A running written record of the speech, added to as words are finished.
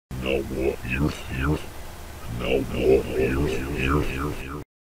Now more here. Now more here.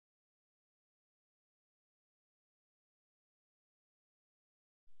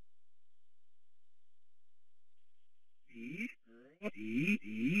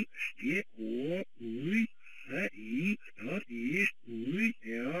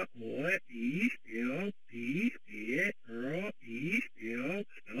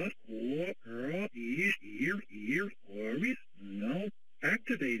 Now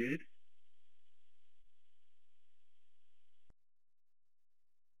activated.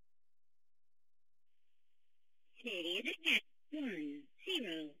 Canadian at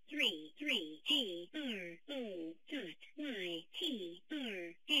 1033 GRO dot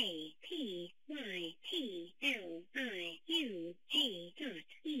YTRAPYTLIUG dot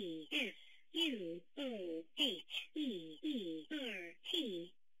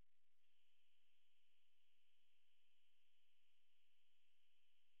ESUOHEERT.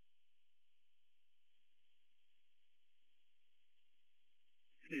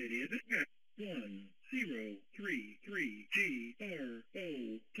 Canadian at 1033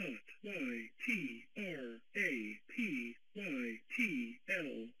 GRO dot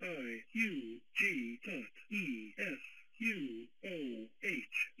YTRAPYTLIUG dot ESUOHEERT.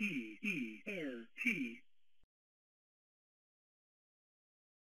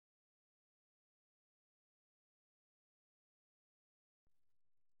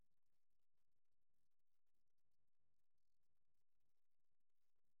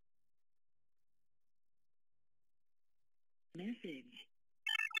 Message.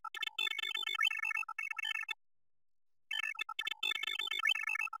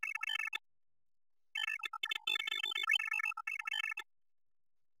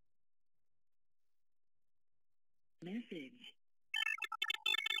 Message.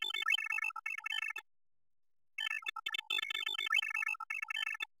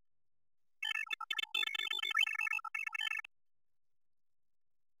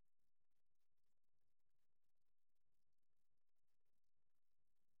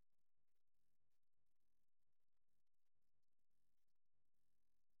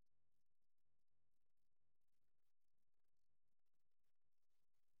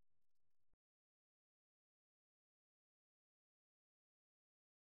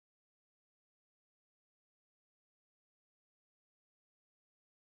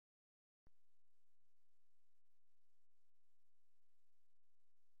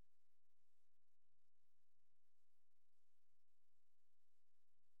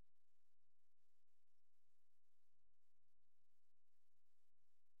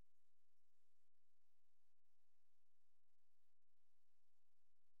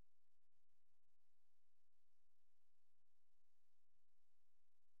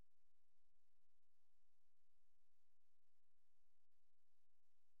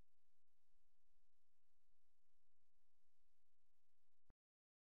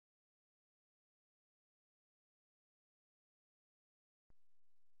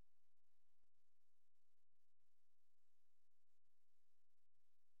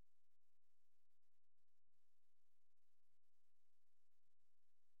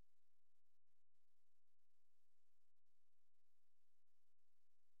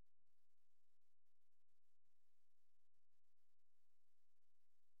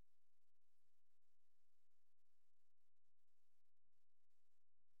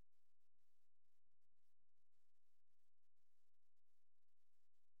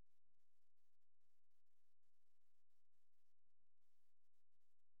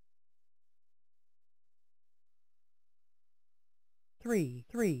 Three,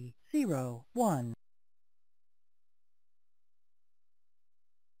 1.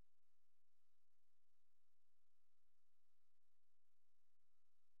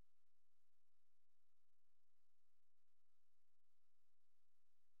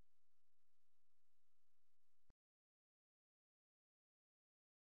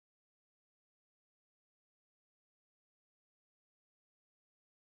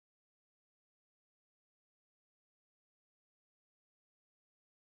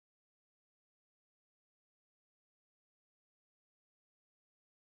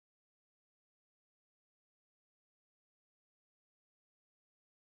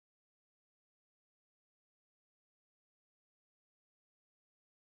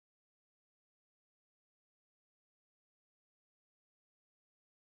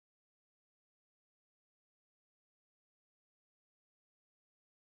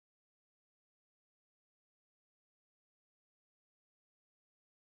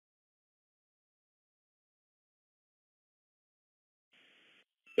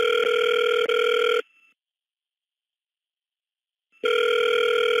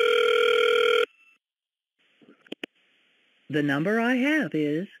 The number I have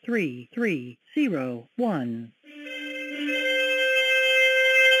is 3301.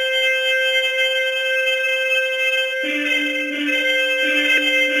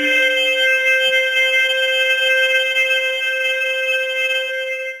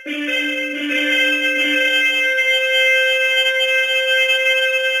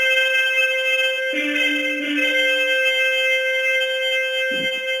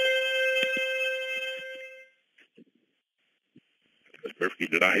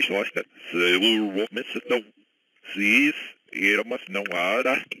 Perfect. Did I slåss that? Silver miss it though. Sees. Era mas não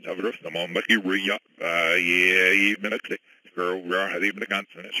hara. Avros na mão daqui ria. Yeah, even a girl, had even a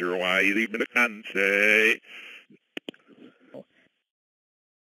cancer. Sure, why even a cancer.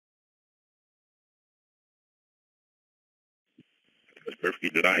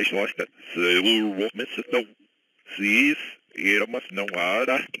 Perfect. Did I slåss that? Silver miss it though. Sees. Era mas não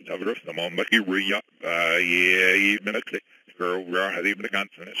hara. Avros na mão daqui ria. Yeah, even a girl, had even a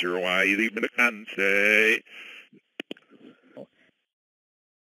cancer. Sure, why even a cancer.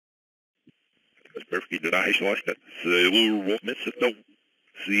 Perfect. Did I slåss that? Silver miss it though.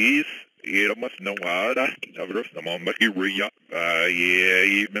 Sees. Era mas não hara. Avros na mão daqui ria. Yeah,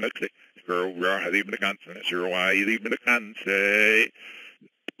 even a girl, had even a cancer. Sure, why even a cancer.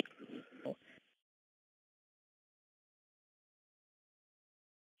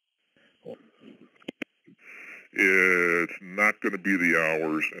 It's not going to be the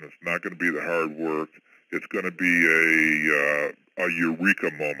hours, and it's not going to be the hard work. It's going to be a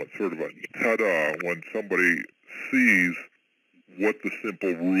eureka moment, sort of a ta-da, when somebody sees what the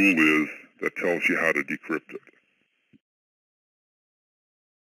simple rule is that tells you how to decrypt it.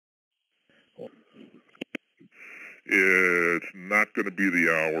 It's not going to be the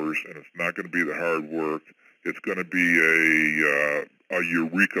hours, and it's not going to be the hard work. It's going to be a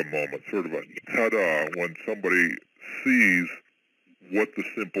eureka moment, sort of a ta-da, when somebody sees what the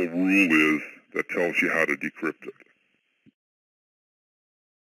simple rule is that tells you how to decrypt it.